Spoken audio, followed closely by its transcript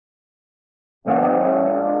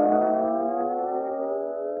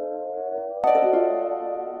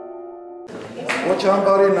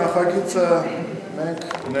Պոչամբարի նախագիծը մենք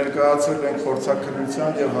ներկայացրել ենք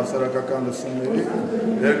խորհրդաքննության և հասարակական լսումների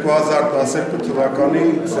 2012 թվականի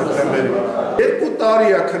սեպտեմբերի։ 2 տարի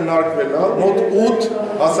է քննարկվել, մոտ 8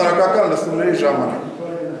 հասարակական լսումների ժամանակ։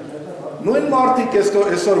 Նույն մարդիկ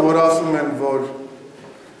այսօր որ ասում են, որ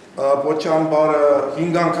պոչամբարը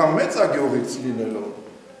 5 անգամ մեծ է գյուղից լինելով,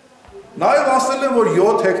 նաև ասել են, որ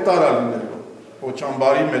 7 հեկտար է լինելու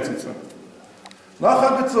պոչամբարի մեծությունը։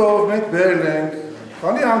 Նախագծով մենք բերել ենք,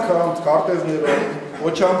 քանի անգամ քարտեզներով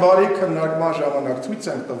պոչամբարի քննարկման ժամանակ ցույց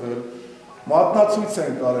ենք տվել, մատնացույց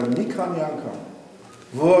ենք արել մի քանի անգամ,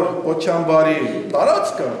 որ պոչամբարի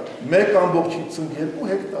տարածքը 1.52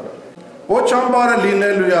 հեկտար է։ Պոչամբարը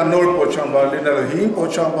լինելու է նոր պոչամբար լինելու հին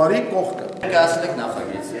պոչամբարի կողքը։ Ներկայացրել եք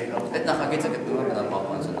նախագիծ։ Այդ նախագիծը գտնվում է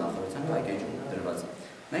բնապահպանության նախարարության հայտարարություն դրված։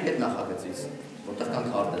 Մենք այդ նախագծից, որտեղ կան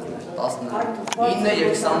քարտեզներ, 19 եւ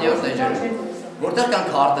 20-րդ էջերում, որտեղ կան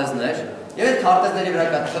քարտեզներ, եւ այդ քարտեզների վրա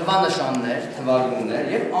կա թվանշաններ, թվագրումներ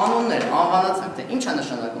եւ անուններ, անվանացանք, թե ինչ է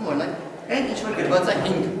նշանակում, օրինակ, այն ինչ որ գրված է 5։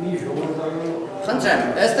 Խնդրեմ,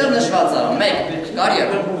 այստեղ նշված է 1 կարիեր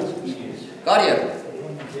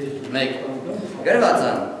 1 գրված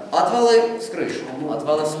է отвалы скрыш,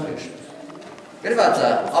 գրված է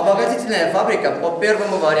обогатительная фабрика по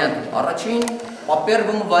первому варианту,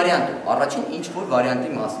 առաջին ինչ որ վարիանտի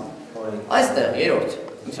մասին։ Այստեղ երրորդ,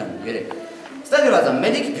 այստեղ գրված է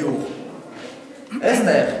Մելիքգյուղ,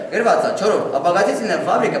 այստեղ գրված է 4-րդ обогатительная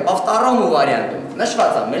фабрика по второму варианту,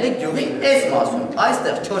 նշված է Մելիքգյուղի այս մասում,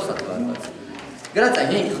 այստեղ 4-ը գրված։ Գրած է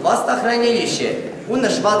 5 խվաստախրանելիще ու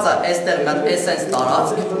նշված է այստեղ մի հատ էսենս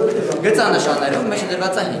տարածք գծանշաններով մեջ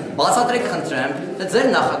դրված է 5։ Բացատրեք խնդրեմ, թե ձեր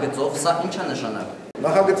նախագծով սա ինչ է նշանակում։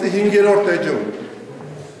 Նախագծի 5-րդ էջում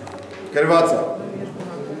գրված է.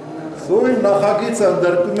 Սույն նախագիծը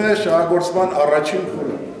ընդգրկում է շահագործման առաջին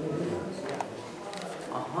փուլը։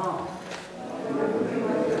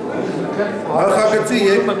 Նախագծի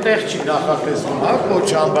տեղ չի նախատեսվում,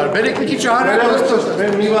 պոչամբար, բերեք մի քիչ արեք։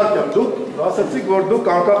 Մի վարքյան, դուք ասացիք, որ դուք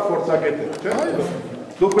անկախ փորձագետ եք, չէ՞։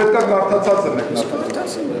 Դուք պետք է կարդացած եք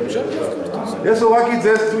նախագծը։ Ես ուղղակի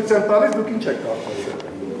ձեզ ցույց եմ տալիս, դուք ինչ եք կարդացել։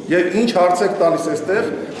 Եվ ինչ հարց եք տալիս այստեղ,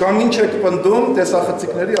 կամ ինչ եք պնդում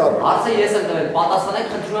տեսախցիկների առջև։ Հարցը ես եմ տվել, պատասխանեք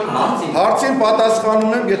խնդրում եմ հարցին։ Հարցին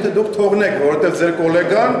պատասխանում եմ, եթե դուք թողնեք, որովհետև ձեր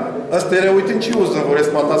գոլեգան ըստ երևույթին չի ուզում, որ ես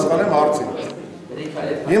պատասխանեմ հարցին։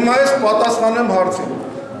 Հիմա ես պատասխանեմ հարցին։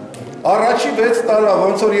 Առաջի 6 տարվա,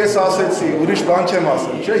 ոնց որ ես ասեցի, ուրիշ բան չեմ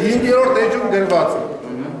ասել, չէ, 5-րդ էջում գրված է։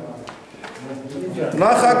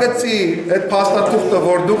 Նախագծի այդ փաստաթուղթը,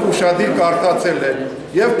 որ դուք ուշադիր կարդացել եք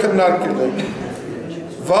եւ քննարկել եք,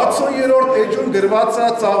 60-րդ էջում գրված է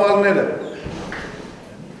ծավալները։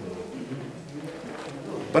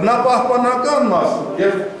 Բնապահպանական մասը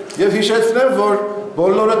եւ հիշեցնեմ, որ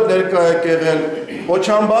բոլորդ ներկա եք եղել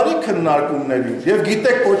պոչամբարի քննարկումների եւ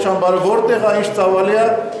գիտեք պոչամբարը որտեղ է, ինչ ծավալի է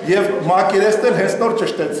եւ մակերեսնել հենց նոր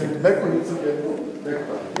ճշտեցինք։ 1.52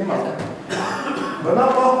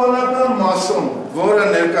 Բնապահպանական մասում, որը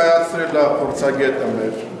ներկայացրել է փորձագետը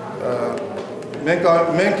մեր,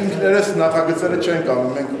 մենք ինքներս նախագծերը չենք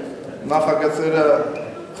անում, մենք նախագծերը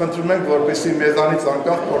խնդրում ենք, որպեսզի մեզանից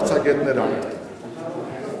անկախ փորձագետներ անեն։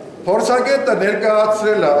 Փորձագետը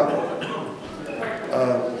ներկայացրել է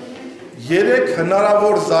 3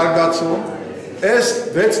 հնարավոր զարգացում, այս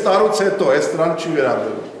 6 տարուց հետո, այս դրան չի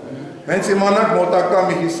վերաբերում։ Հենց իմանանք մոտակա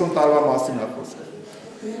մի 50 տարվա մասին է խոսքը։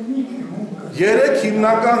 3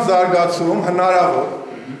 հիմնական զարգացում հնարավոր,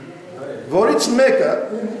 որից մեկը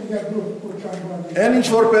այն ինչ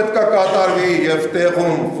որ պետքա կատարվի եւ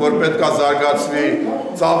տեղում, որ պետքա զարգացվի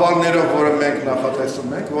ծավալներով, որը մենք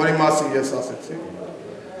նախատեսում ենք, որի մասին ես ասեցի։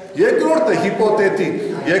 Երկրորդը հիպոթետիկ,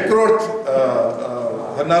 երկրորդ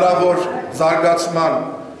հնարավոր զարգացման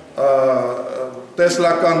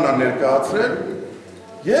տեսլականն է ներկայացրել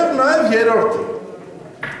եւ նաեւ երրորդը,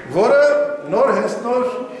 որը հենց նոր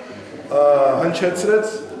հնչեցրեց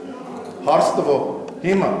հարց տվող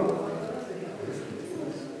հիմա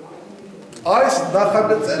այս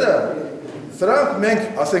նախագծերը սրանք մենք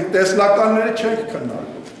ասենք տեսլականները չենք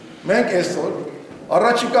քննարկում, մենք այսօր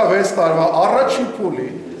առաջիկա 6 տարվա առաջին փուլի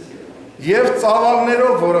եւ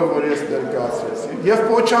ծավալներով, որը որ ես ներկայացրեցի, եւ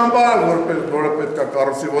պոչամբարը, որը պետքա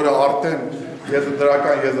կառուցի, որը արդեն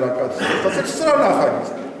դրական եզրակացություն, ասեք սրա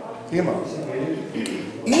նախագիծն է։ Հիմա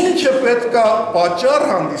ինչը պետքա պատճառ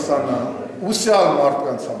հանդիսանա ուսյալ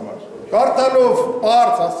մարդկանց համար, կարդալով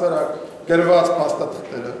պարզ հասարակ գրված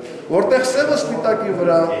փաստաթղթերը, որտեղ սևը սպիտակի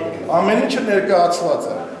վրա ամեն ինչը ներկայացված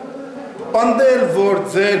է։ Պնդել, որ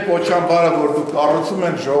ձեր պոչամբարը, որ դուք կառուցում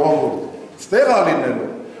եք ժողովուրդ, ստեղ է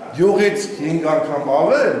լինելու, յուղից 5 անգամ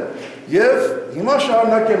ավել եւ հիմա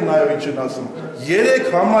շարունակեմ նաեւ ինչ են ասում 3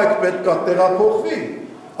 համայնք պետքա տեղափոխվի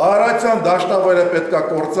Արարատյան դաշտավայրը պետքա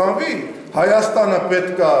կործանվի Հայաստանը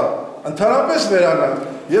պետքա ընդհանրապես վերանա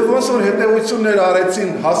եւ ոնց որ հետեւություններ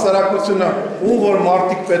արեցին հասարակությունը ում որ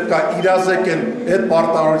մարդիկ պետքա իրազեկեն այդ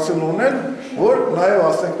պարտավորությունը ունեն որ նաեւ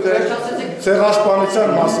ասենք թե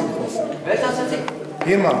ցեղասպանության մասին խոսենք վերջացեցիք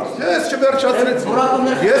հիմա ես չվերջացրեցի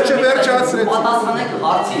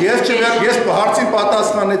ես հարցին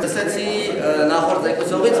պատասխանեցի լսեցի նախորդ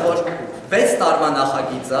զեկուցողից որ 6 տարվա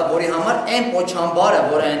նախագիծը որի համար այն պոչամբարը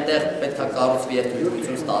որը այնտեղ պետքա կառուցվի եւ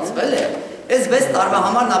թույլտվություն ստացվել է այս 6 տարվա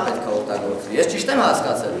համար նա պետքա օգտագործվի ես ճիշտ եմ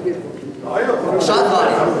հասկացել շատ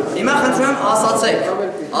բարի հիմա խնդրում եմ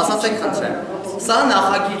ասացեք խնդրեմ սա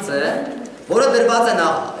նախագիծ է որը դրված է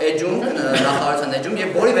էջում նախարարության էջում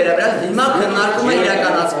եւ որի վերաբերյալ հիմա քննարկումը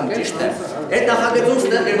իրականացվում ճիշտ է այդ նախագծում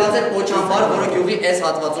ստեղ գրված է պոչամբար որը գյուղի այս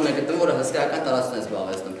հատվածում է գտնվում որը հսկայական տարածություն է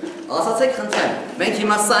զբաղեցնում ասացեք խնդրեմ մենք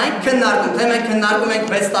հիմա սա ենք քննարկում թե մենք քննարկում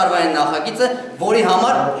ենք 6 տարվային նախագիծը որի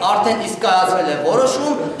համար արդեն իսկ կայացվել է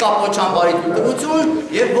որոշում կա պոչամբարի թույլտվություն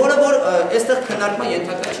եւ որը որ այստեղ քննարկման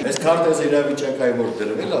ենթակա չի այս քարտեզը իրավիճակայի որ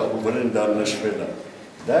դրվել է ու վրան դա նշվել է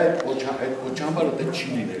դա այդ պոչամբարը դե չի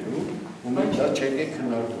լինելու ու մենք դա չենք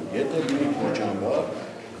քննարկում եթե լինի պոչամբար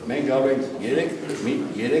մենք գալու ենք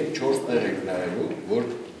 3-4 տեղ ենք նայելու որ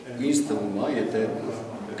ինձ թվում է եթե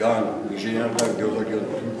կան ինժեներական գյուղագիծ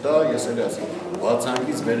դա ես էլ ասեմ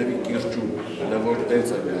բացահանքից վերևի կիրճում դա որ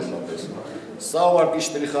տենց է նախատեսվում սա ուղղակի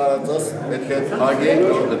շտրիխարածած պետք է հագենք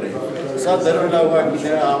որ դրենք սա դրվել է ուղղակի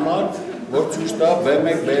նրա համար որ ցույց տա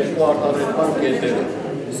B1 B2 արտադրական կետերը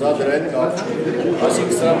սա դրա հետ կապ չունի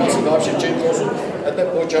այսինքն սրա մասին вообще չենք խոսում դա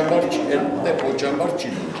պոչամբար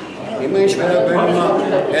չի հիմա ինչ վերաբերում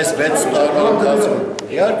է այս 6 տարվա ընթացքում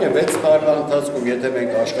իհարկե 6 տարվա ընթացքում եթե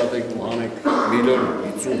մենք աշխատենք ու հանենք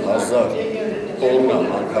 1.50.000 տոննա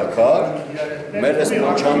հանքաքար մեր այս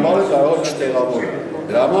պոչամբարը կարող չտեղավորի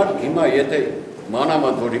դրա համար հիմա եթե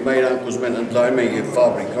մանավանդ որ հիմա իրանք ուզում են ընդլայնում են եւ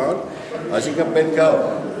ֆաբրիկան այսինքն պետք է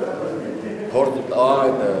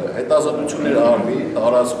հետազոտություններ արվի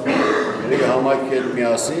տարածքում համայնքի հետ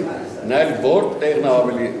միասին նայել որ տեղն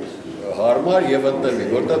ավելի հարմար եւ ընտրվի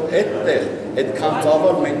որտեղ այդտեղ այդքան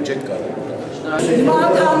ծավալ մենք չենք կարող Հիմա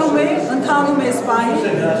ընթանում է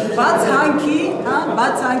սպային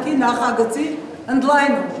բացահանքի նախագծի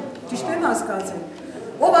ընդլայնում ճիշտ եմ հասկացել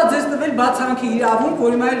ով է ձեզ տվել բացահանքի իրավունք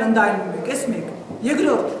որ հիմա էլ ընդլայնում եք այս մեկ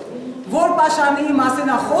երկրորդ որ պաշարների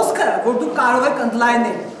մասին է խոսքը որ դուք կարող եք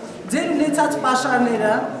ընդլայնել ձեր ունեցած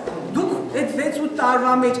պաշարները դուք այդ 6-8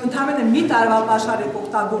 տարվա մեջ ընդհանրապես մի տարվա պաշար եք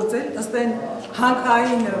օգտագործել ըստ այն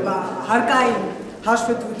հարկային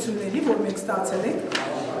հաշվետվությունների որ մենք ստացել ենք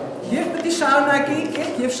եւ պետք է շարունակենք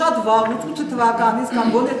եւ շատ վաղուց 8 թվականից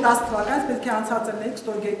կամ գոնե 10 թվականից պետք է անցածելնենք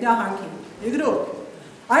ստորգետնյա հանքին երկրորդ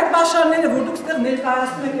այն պաշարները որ դուք ստեղ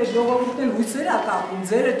ներկայացնում եք այդ ժողովուրդն հույսեր ա կապում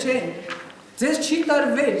ձերը չեն ձեզ չի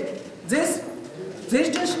տրվել ձեր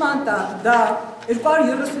ճշմարտ դա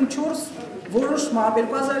 234 որոշմամբ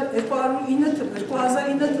 2009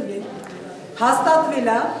 թվականին հաստատվել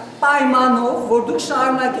է պայմանով, որ դուք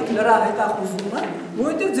շարունակեք նրա հետախուզումը,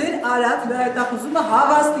 որովհետև ձեր արած նրա հետախուզումը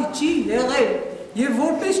հավաստի չի եղել եւ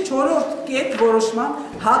որպես 4-րդ կետ որոշման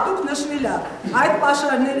հատուկ նշվել է այդ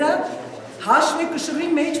պաշարները հաշվեկշռի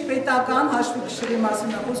մեջ պետական հաշվեկշռի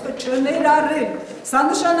մասին խոսքը չներառել սա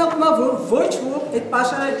նշանակում է որ ոչ ոք այդ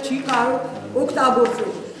պաշարը չի կարող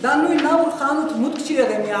օգտագործել դա նույնն է որ խանութ մուտք չի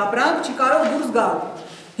եղել մի ապրանք չի կարող դուրս գալ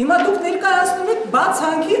հիմա դուք ներկայացնում եք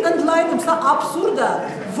բացահանքի ընդլայնում սա աբսուրդ է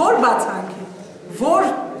որ բացահանքի որ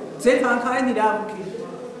ձեր հանքային իրավունքի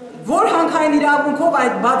որ հանքային իրավունքով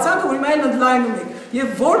այդ բացահանքը որ հիմա էլ ընդլայնում եք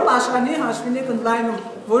եւ որ պաշարների հաշվին եք ընդլայնում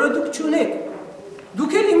որը դուք չունեք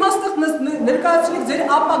դուք էլ իմաստեղ ներկայացրել եք ձեր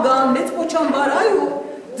ապագան մեծ պոչամբար այո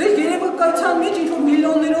ձեր երևակայության մեջ ինչ-որ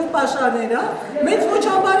միլիոններով պաշարներ մեծ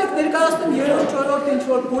պոչամբար եք ներկայացնում 3-րդ 4-րդ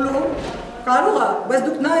ինչ-որ փուլում կարող է բայց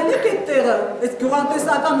դուք նայել եք այդ տեղը այս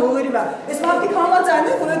գյուղատնտեսական հողերի վրա այս մարդիկ համաձայն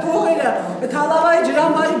են որ այդ հողերը այդ հալավայի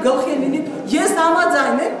ջրամբարի գլխի են լինի ես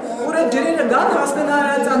համաձայն եմ որ այդ ջրերը գան հասնեն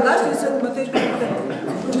Արարատյան դաշտ ես այդ մտերմիկ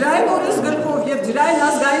ջրային օրենսգրքով եւ ջրային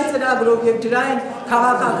ազգային ծրագրով եւ ջրային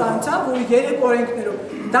քաղաքականությամբ որ 3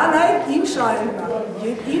 օրենքներով դա նաեւ իմ շահերն է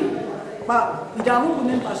եւ իմ իրավունք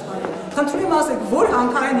ունեն պաշտպանել խնդրում եմ ասեք որ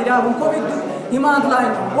հանքային իրավունքով եք դուք հիմա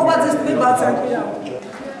ընդլայնում ով է ձեզ տվել բացահանքի իրավունք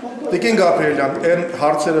Տիկին Գաբրիելյան, այն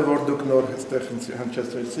հարցերը, որ դուք նոր այստեղ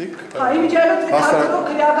հնչեցրեցիք, միջև կարծիքով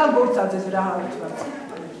քրեական գործ է ձեզ վրա հարուցված։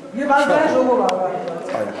 Եվ ազգային ժողով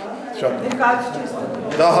ավարտված։ Այո, շատ։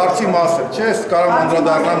 Դա հարցի մաս է, չէ՞, կարող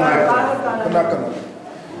անդրադառնամ նաև։ Բնական։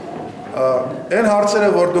 Այն հարցերը,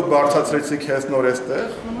 որ դուք բարձրացրեցիք հենց նոր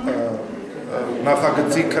էստեղ,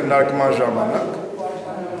 նախագծի քննարկման ժամանակ,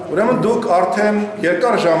 ուրեմն դուք արդեն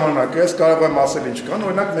երկար ժամանակ ես կարող եմ ասել ինչ կան,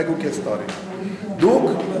 օրինակ 1.5 տարի։ Դուք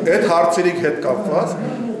այդ հարցերի հետ կապված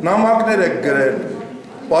նամակներ եք գրել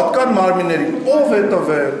պատկան մարմիններին, ով է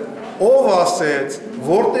տվել, ով ասեց,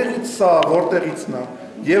 որտեղից սա, որտեղից նա,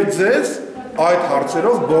 եւ ձեզ այդ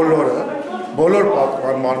հարցերով բոլոր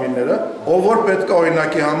պատկան մարմինները, ով որ պետք է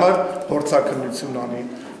օրինակի համար փորձաքննություն անի,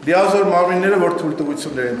 լիազոր մարմինները, որ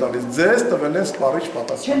թույլտվություններ են տալիս, ձեզ տվել են սպառիչ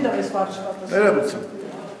պատասխան։ Չեն տվել սպառիչ պատասխան։ Ներողություն։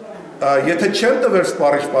 Եթե չեն տվել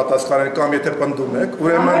սպառիչ պատասխաններ կամ եթե պնդում եք,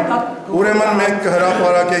 ուրեմն մենք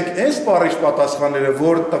կհրապարակենք այն սպառիչ պատասխանները,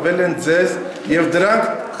 որ տվել են ձեզ եւ դրանք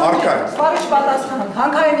առկա են։ Սպառիչ պատասխան,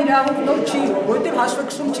 հանքային իրավունքով չի, որտեղ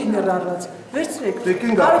հաշվեկշում չի ներառված։ Վերցրեք։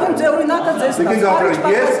 Կարող եմ ձեր օրինակը ձեզ տալ։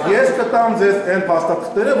 Ես կտամ ձեզ այն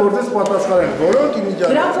փաստաթղթերը, որ ձեզ պատասխանեն, որոնք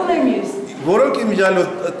իմիջիայլոց։ Դրանց ունեմ ես։ Որոնք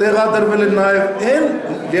իմիջիայլոց տեղադրվել են նաեւ այն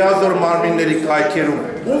լիազոր մարմինների կայքերում,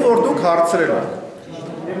 ում որ դուք հարցրել եք։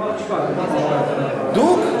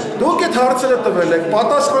 Դուք այդ հարցերը տվել եք,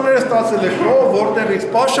 պատասխանները ստացել եք, որտեղից,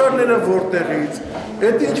 պաշարները որտեղից,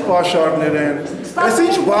 այդ ինչ պաշարներ են, այս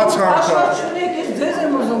ինչ բացահանքը։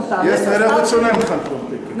 Ես ներողություն եմ խնդրում։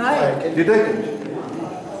 Գիտեք,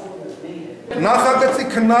 նախագծի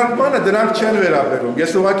քննարկմանը դրանք չեն վերաբերում,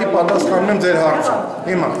 ես ուղղակի պատասխանում եմ ձեր հարցը։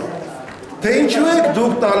 Հիմա, թե ինչու եք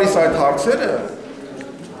դուք տալիս այդ հարցերը,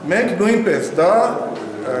 մենք նույնպես դա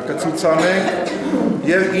կցուցանենք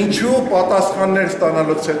եւ ինչու պատասխաններ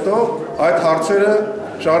ստանալուց հետո այդ հարցերը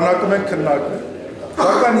շարունակում են քննարկվել։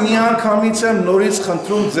 Բական մի անգամից եմ նորից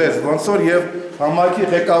խնդրում ձեզ, ոնց որ եւ համայնքի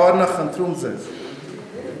ղեկավարն է խնդրում ձեզ։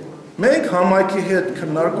 Մենք համայնքի հետ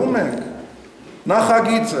քննարկում ենք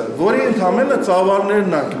նախագիծը, որի ընդհանրապես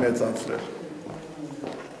ծավալներն ենք մեծացրել։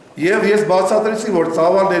 Եվ ես բացատրեցի, որ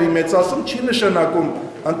ծավալների մեծացում չի նշանակում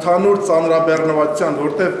ընդհանուր ծանրաբեռնվածության,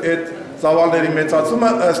 որտեղ այդ ծավալների մեծացումը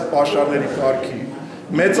ըստ պաշարների կարգի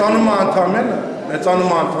մեծանում է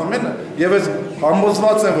ընդամենը եւ ես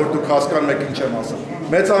համոզված եմ, որ դուք հասկանում եք ինչ եմ ասում։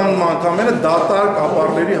 Մեծանում է ընդամենը դատարկ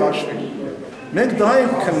ապարների հաշվին։ Մենք դա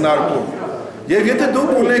ենք քննարկում։ Եվ եթե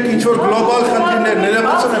դուք ունեք ինչ-որ գլոբալ խնդիրներ,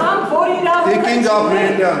 ներողություն եմ, Տիկին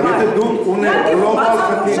Գաբրիելյան, եթե դուք ունեք գլոբալ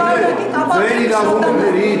խնդիրներ, ձեր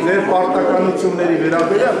իրավունքների, ձեր պարտականությունների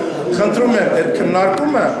վերաբերյալ, խնդրում եմ, այդ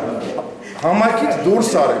քննարկումը համայնքից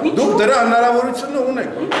դուրս արեք։ Դուք դրա հնարավորությունը ունեք,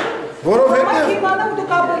 որովհետև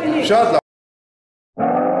շատ լավ